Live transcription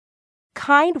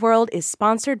Kind World is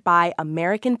sponsored by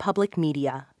American Public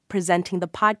Media, presenting the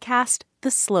podcast, The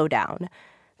Slowdown.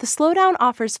 The Slowdown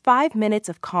offers 5 minutes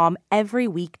of calm every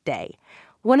weekday.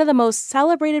 One of the most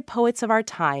celebrated poets of our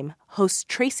time, host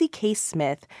Tracy K.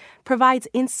 Smith, provides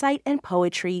insight and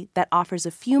poetry that offers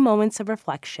a few moments of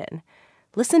reflection.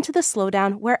 Listen to The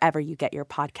Slowdown wherever you get your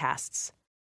podcasts.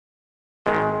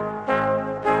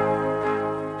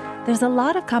 There's a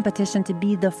lot of competition to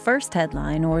be the first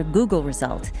headline or Google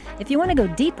result. If you want to go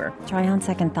deeper, try On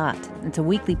Second Thought. It's a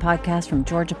weekly podcast from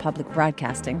Georgia Public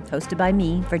Broadcasting, hosted by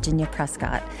me, Virginia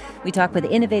Prescott. We talk with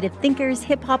innovative thinkers,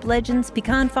 hip-hop legends,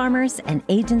 pecan farmers, and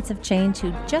agents of change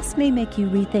who just may make you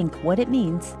rethink what it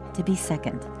means to be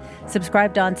second.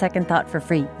 Subscribe to On Second Thought for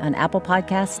free on Apple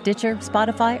Podcasts, Stitcher,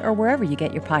 Spotify, or wherever you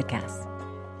get your podcasts.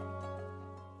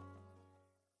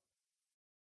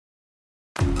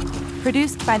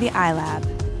 Produced by the iLab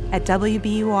at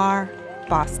WBUR,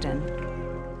 Boston.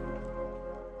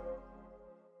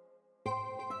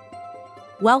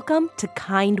 Welcome to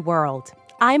Kind World.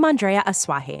 I'm Andrea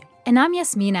Asuaje. And I'm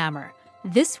Yasmin Amer.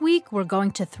 This week, we're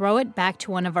going to throw it back to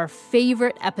one of our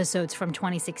favorite episodes from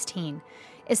 2016.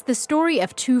 It's the story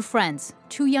of two friends,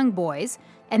 two young boys,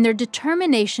 and their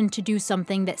determination to do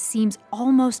something that seems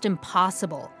almost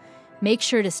impossible. Make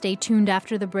sure to stay tuned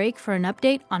after the break for an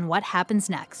update on what happens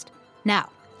next. Now,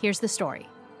 here's the story.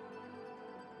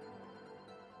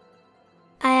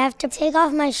 I have to take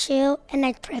off my shoe and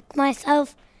I prick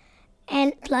myself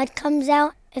and blood comes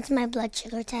out. It's my blood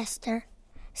sugar tester.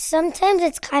 Sometimes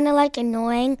it's kind of like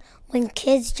annoying when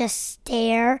kids just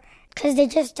stare because they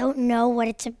just don't know what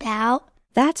it's about.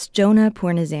 That's Jonah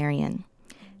Pournazarian.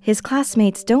 His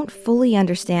classmates don't fully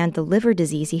understand the liver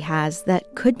disease he has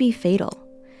that could be fatal.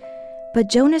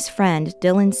 But Jonah's friend,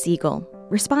 Dylan Siegel,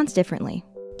 responds differently.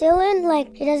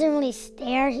 Dylan, he doesn't really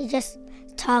stare. He just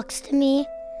talks to me,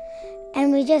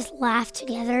 and we just laugh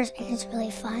together, and it's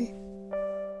really fun.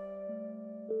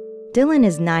 Dylan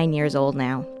is 9 years old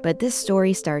now, but this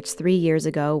story starts 3 years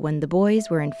ago when the boys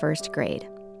were in first grade.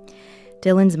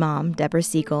 Dylan's mom, Deborah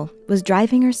Siegel, was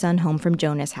driving her son home from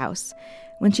Jonah's house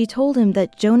when she told him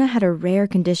that Jonah had a rare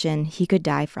condition he could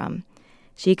die from.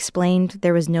 She explained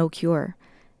there was no cure,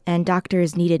 and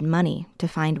doctors needed money to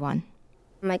find one.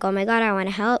 I'm like, oh my God, I want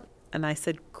to help. And I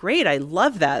said, great, I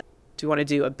love that. Do you want to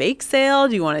do a bake sale?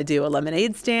 Do you want to do a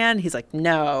lemonade stand? He's like,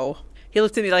 no. He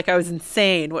looked at me like I was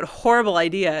insane. What horrible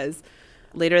ideas.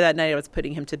 Later that night, I was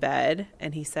putting him to bed,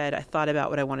 and he said, I thought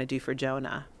about what I want to do for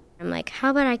Jonah. I'm like,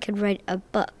 how about I could write a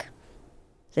book?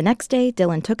 The next day,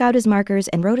 Dylan took out his markers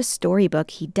and wrote a storybook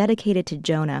he dedicated to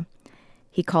Jonah.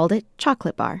 He called it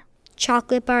Chocolate Bar.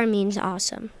 Chocolate bar means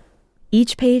awesome.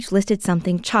 Each page listed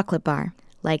something chocolate bar,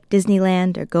 like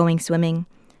Disneyland or going swimming.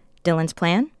 Dylan's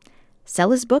plan?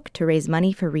 Sell his book to raise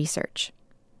money for research.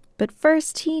 But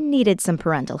first, he needed some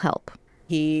parental help.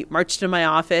 He marched to my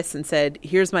office and said,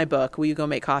 here's my book. Will you go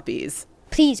make copies?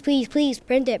 Please, please, please,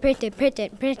 print it.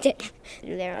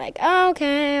 And they're like, oh,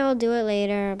 okay, I'll do it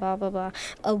later, blah, blah, blah.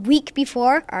 A week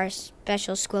before our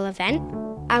special school event,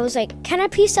 I was like, can I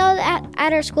please sell it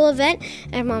at our school event?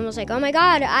 And Mom was like, oh my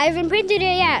God, I haven't printed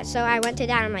it yet. So I went to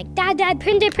Dad, I'm like, Dad,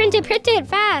 print it,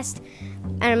 fast.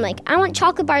 And I'm like, I want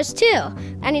chocolate bars too.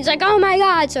 And he's like, oh my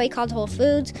God. So he called Whole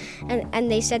Foods, and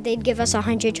they said they'd give us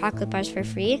 100 chocolate bars for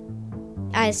free.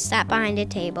 I sat behind a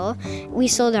table. We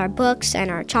sold our books and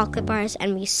our chocolate bars,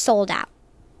 and we sold out.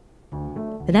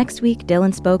 The next week,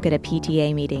 Dylan spoke at a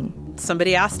PTA meeting.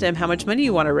 Somebody asked him, how much money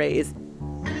you want to raise?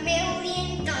 $1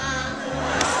 million.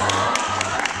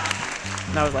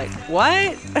 And I was like,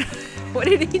 what? What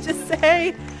did he just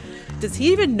say? Does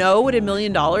he even know what $1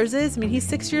 million is? I mean, he's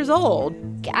 6 years old.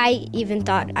 I even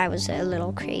thought I was a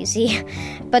little crazy.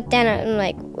 But then I'm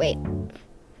like, wait,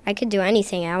 I could do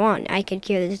anything I want. I could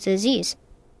cure this disease.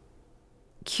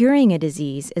 Curing a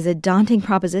disease is a daunting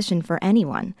proposition for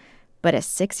anyone, but a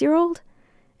 6-year-old?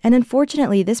 And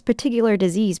unfortunately, this particular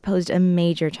disease posed a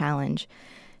major challenge.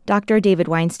 Dr. David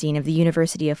Weinstein of the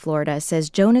University of Florida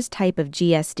says Jonah's type of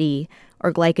GSD,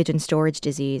 or glycogen storage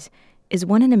disease, is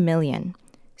 1 in a million,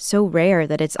 so rare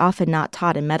that it's often not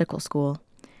taught in medical school.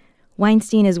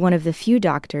 Weinstein is one of the few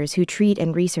doctors who treat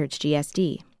and research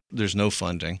GSD. There's no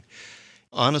funding.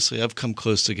 Honestly, I've come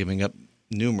close to giving up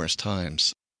numerous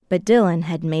times. But Dylan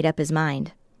had made up his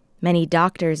mind. Many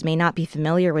doctors may not be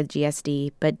familiar with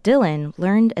GSD, but Dylan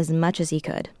learned as much as he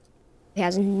could. He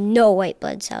has no white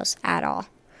blood cells at all,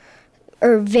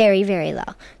 or very, very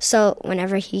low. So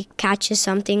whenever he catches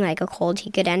something like a cold, he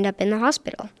could end up in the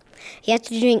hospital. He has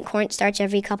to drink cornstarch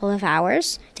every couple of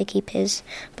hours to keep his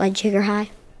blood sugar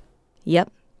high.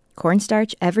 Yep,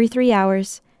 cornstarch every 3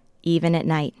 hours, even at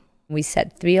night. We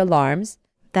set 3 alarms.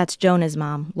 That's Jonah's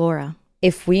mom, Laura.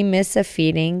 If we miss a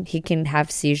feeding, he can have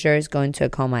seizures, go into a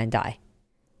coma, and die.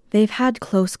 They've had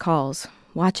close calls,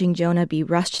 watching Jonah be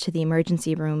rushed to the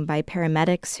emergency room by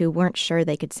paramedics who weren't sure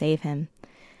they could save him.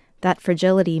 That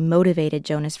fragility motivated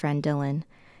Jonah's friend Dylan.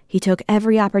 He took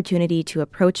every opportunity to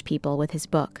approach people with his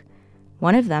book.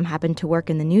 One of them happened to work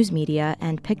in the news media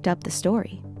and picked up the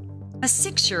story. A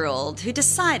 6-year-old who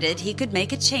decided he could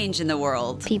make a change in the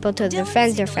world. People told their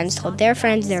friends told their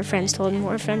friends told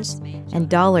more friends. And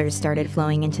dollars started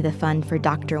flowing into the fund for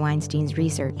Dr. Weinstein's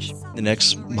research. The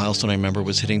next milestone I remember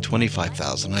was hitting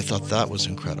 $25,000. I thought that was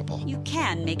incredible. You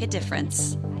can make a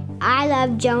difference. I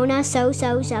love Jonah so.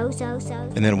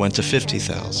 And then it went to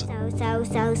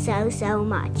 $50,000. So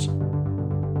much.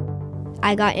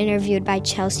 I got interviewed by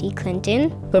Chelsea Clinton,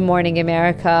 Good Morning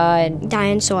America, and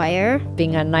Diane Sawyer,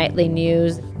 being on nightly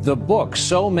news. The book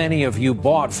so many of you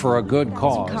bought for a good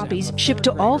cause. Copies shipped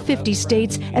to all 50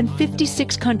 states and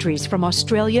 56 countries from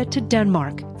Australia to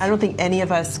Denmark. I don't think any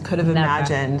of us could have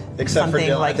imagined Except something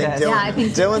for Dylan. like this.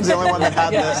 Dylan's the only one that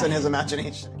had this in his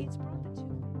imagination.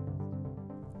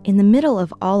 In the middle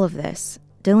of all of this,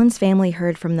 Dylan's family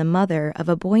heard from the mother of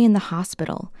a boy in the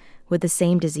hospital with the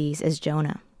same disease as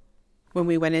Jonah. When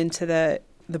we went into the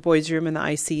boys' room in the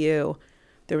ICU,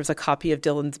 there was a copy of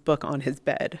Dylan's book on his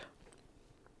bed.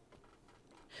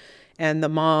 And the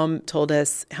mom told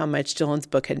us how much Dylan's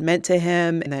book had meant to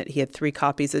him and that he had 3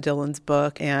 copies of Dylan's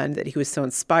book and that he was so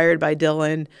inspired by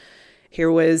Dylan. Here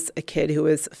was a kid who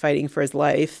was fighting for his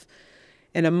life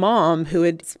and a mom who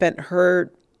had spent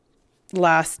her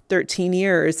last 13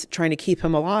 years trying to keep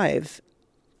him alive.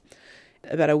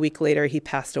 About a week later, he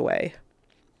passed away.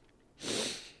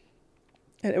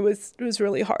 And it was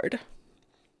really hard.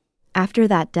 After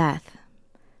that death,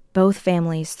 both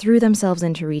families threw themselves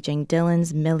into reaching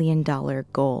Dylan's $1 million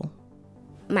goal.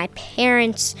 My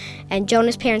parents and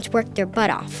Jonah's parents worked their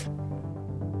butt off.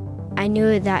 I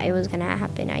knew that it was going to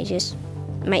happen.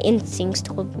 My instincts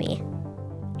told me.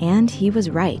 And he was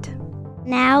right.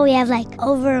 Now we have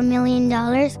over $1 million.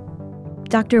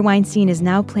 Dr. Weinstein is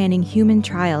now planning human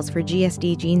trials for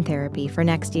GSD gene therapy for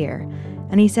next year,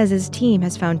 and he says his team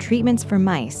has found treatments for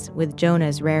mice with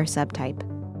Jonah's rare subtype.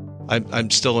 I'm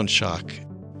still in shock.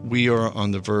 We are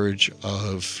on the verge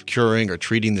of curing or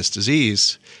treating this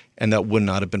disease, and that would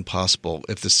not have been possible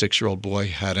if the 6-year-old boy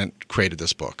hadn't created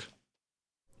this book.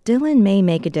 Dylan may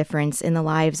make a difference in the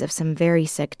lives of some very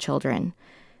sick children,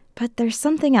 but there's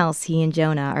something else he and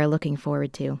Jonah are looking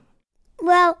forward to.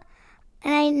 Well,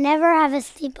 and I never have a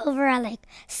sleepover at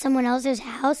someone else's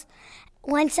house.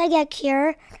 Once I get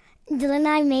cured, Dylan and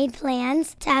I made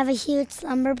plans to have a huge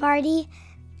slumber party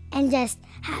and just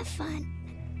have fun.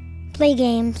 Play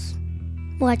games,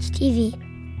 watch TV,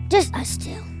 just us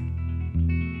two.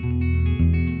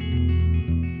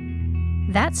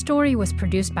 That story was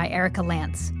produced by Erica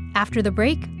Lance. After the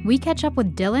break, we catch up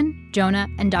with Dylan, Jonah,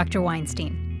 and Dr.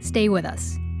 Weinstein. Stay with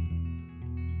us.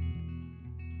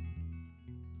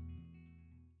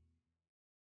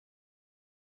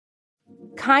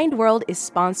 Kind World is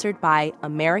sponsored by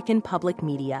American Public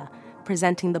Media,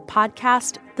 presenting the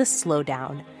podcast The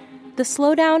Slowdown. The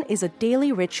Slowdown is a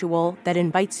daily ritual that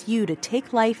invites you to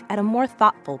take life at a more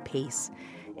thoughtful pace.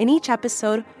 In each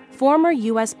episode, former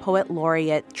U.S. Poet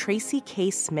Laureate Tracy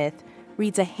K. Smith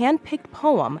reads a hand-picked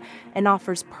poem and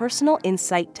offers personal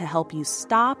insight to help you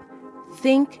stop,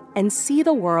 think, and see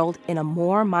the world in a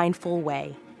more mindful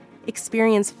way.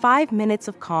 Experience 5 minutes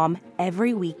of calm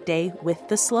every weekday with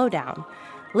The Slowdown.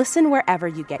 Listen wherever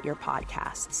you get your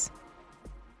podcasts.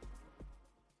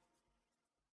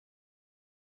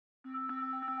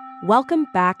 Welcome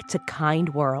back to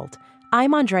Kind World.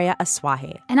 I'm Andrea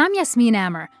Aswahe. And I'm Yasmin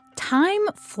Amer. Time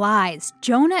flies.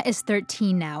 Jonah is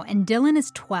 13 now, and Dylan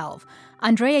is 12.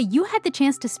 Andrea, you had the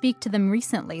chance to speak to them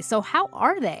recently, so how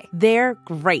are they? They're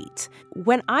great.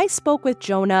 When I spoke with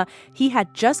Jonah, he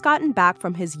had just gotten back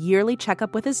from his yearly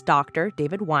checkup with his doctor,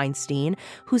 David Weinstein,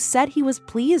 who said he was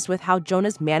pleased with how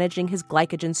Jonah's managing his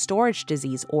glycogen storage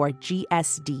disease, or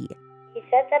GSD. He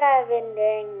said that I've been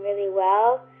doing really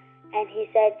well, and he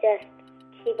said just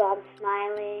keep on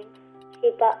smiling,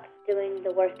 keep up doing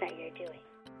the work that you're doing.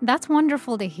 That's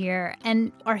wonderful to hear.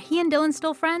 And are he and Dylan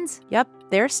still friends? Yep,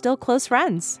 they're still close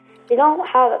friends. We don't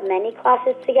have many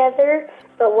classes together,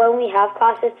 but when we have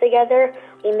classes together,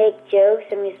 we make jokes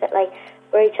and we say,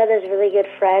 we're each other's really good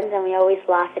friends and we always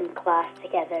laugh in class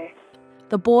together.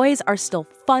 The boys are still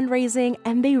fundraising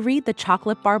and they read the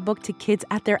chocolate bar book to kids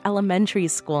at their elementary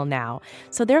school now.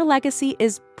 So their legacy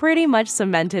is pretty much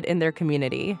cemented in their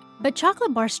community. But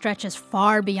Chocolate Bar stretches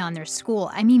far beyond their school.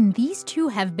 I mean, these two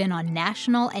have been on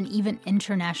national and even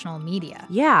international media.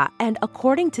 Yeah, and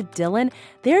according to Dylan,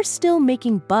 they're still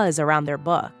making buzz around their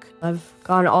book. I've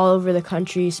gone all over the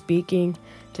country speaking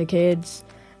to kids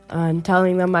and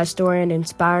telling them my story and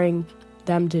inspiring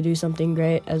them to do something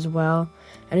great as well.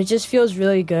 And it just feels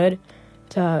really good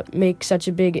to make such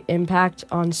a big impact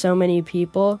on so many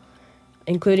people,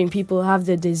 including people who have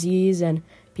the disease and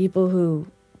people who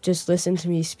just listen to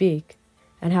me speak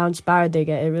and how inspired they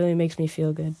get. It really makes me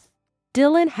feel good.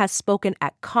 Dylan has spoken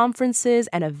at conferences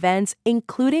and events,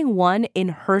 including one in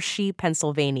Hershey,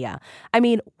 Pennsylvania. I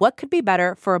mean, what could be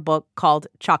better for a book called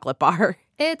Chocolate Bar?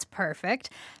 It's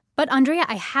perfect. But Andrea,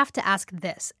 I have to ask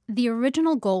this. The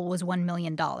original goal was $1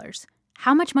 million.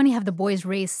 How much money have the boys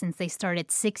raised since they started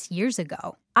 6 years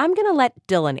ago? I'm going to let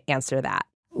Dylan answer that.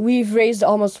 We've raised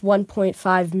almost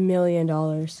 $1.5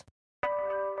 million.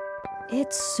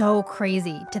 It's so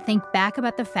crazy to think back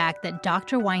about the fact that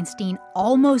Dr. Weinstein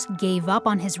almost gave up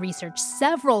on his research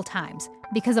several times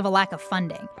because of a lack of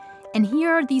funding. And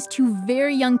here are these two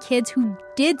very young kids who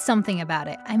did something about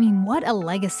it. I mean, what a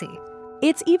legacy.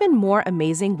 It's even more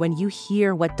amazing when you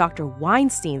hear what Dr.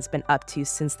 Weinstein's been up to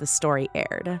since the story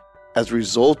aired. As a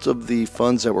result of the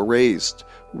funds that were raised,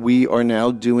 we are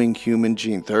now doing human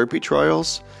gene therapy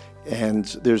trials, and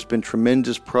there's been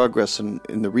tremendous progress in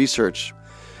the research.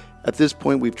 At this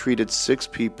point, we've treated 6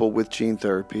 people with gene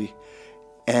therapy,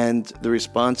 and the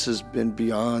response has been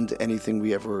beyond anything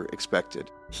we ever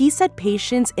expected. He said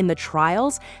patients in the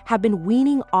trials have been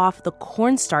weaning off the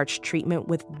cornstarch treatment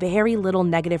with very little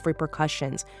negative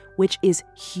repercussions, which is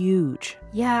huge.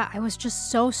 Yeah, I was just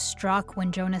so struck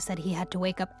when Jonah said he had to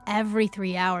wake up every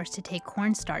 3 hours to take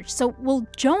cornstarch. So will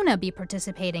Jonah be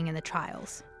participating in the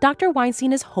trials? Dr.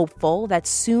 Weinstein is hopeful that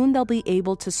soon they'll be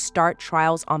able to start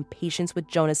trials on patients with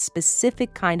Jonah's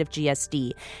specific kind of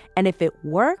GSD. And if it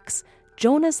works,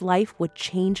 Jonah's life would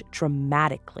change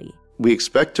dramatically. We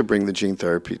expect to bring the gene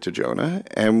therapy to Jonah,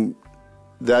 and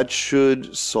that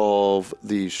should solve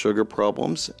the sugar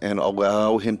problems and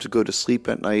allow him to go to sleep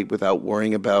at night without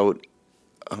worrying about,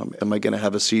 am I going to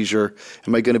have a seizure?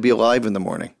 Am I going to be alive in the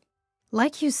morning?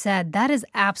 Like you said, that is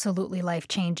absolutely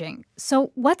life-changing.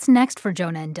 So what's next for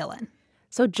Jonah and Dylan?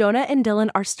 So Jonah and Dylan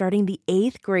are starting the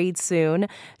 8th grade soon.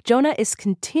 Jonah is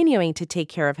continuing to take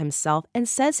care of himself and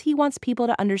says he wants people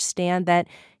to understand that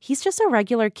he's just a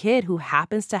regular kid who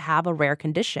happens to have a rare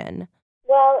condition.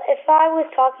 Well, if I was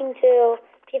talking to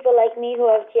people like me who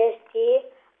have GSD,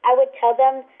 I would tell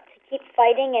them to keep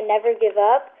fighting and never give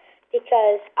up,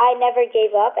 because I never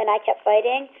gave up and I kept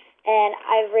fighting, and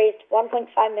I've raised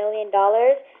 $1.5 million,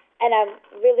 and I'm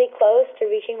really close to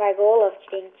reaching my goal of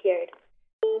being cured.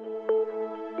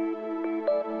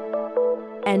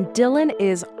 And Dylan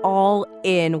is all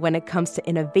in when it comes to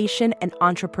innovation and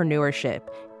entrepreneurship.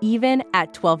 Even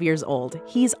at 12 years old,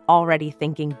 he's already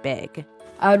thinking big.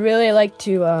 I would really like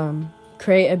to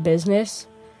create a business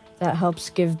that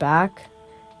helps give back,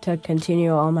 to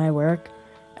continue all my work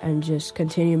and just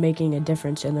continue making a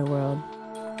difference in the world.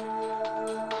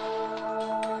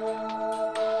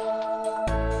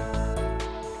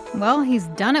 Well, he's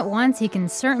done it once. He can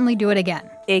certainly do it again.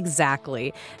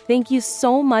 Exactly. Thank you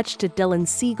so much to Dylan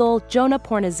Siegel, Jonah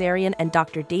Pornazarian, and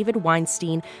Dr. David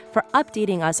Weinstein for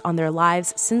updating us on their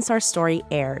lives since our story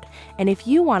aired. And if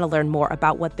you want to learn more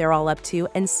about what they're all up to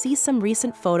and see some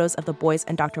recent photos of the boys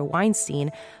and Dr.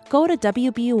 Weinstein, go to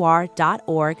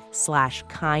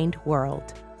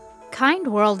wbur.org/kindworld. Kind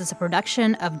World is a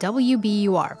production of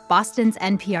WBUR, Boston's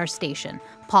NPR station.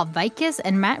 Paul Vaikis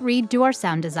and Matt Reed do our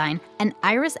sound design, and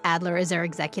Iris Adler is our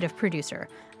executive producer.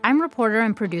 I'm reporter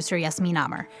and producer Yasmin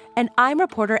Amer. And I'm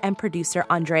reporter and producer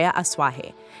Andrea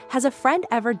Asuaje. Has a friend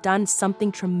ever done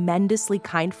something tremendously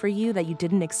kind for you that you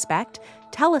didn't expect?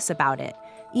 Tell us about it.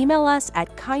 Email us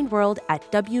at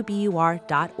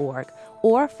kindworld@wbur.org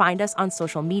or find us on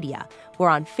social media. We're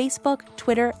on Facebook,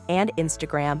 Twitter, and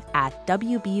Instagram at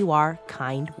WBUR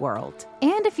Kind World.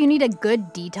 And if you need a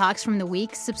good detox from the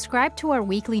week, subscribe to our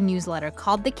weekly newsletter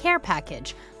called The Care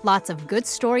Package. Lots of good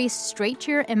stories straight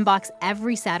to your inbox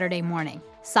every Saturday morning.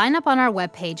 Sign up on our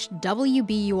webpage,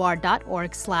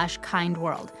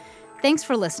 wbur.org/kindworld. Thanks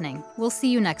for listening. We'll see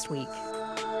you next week.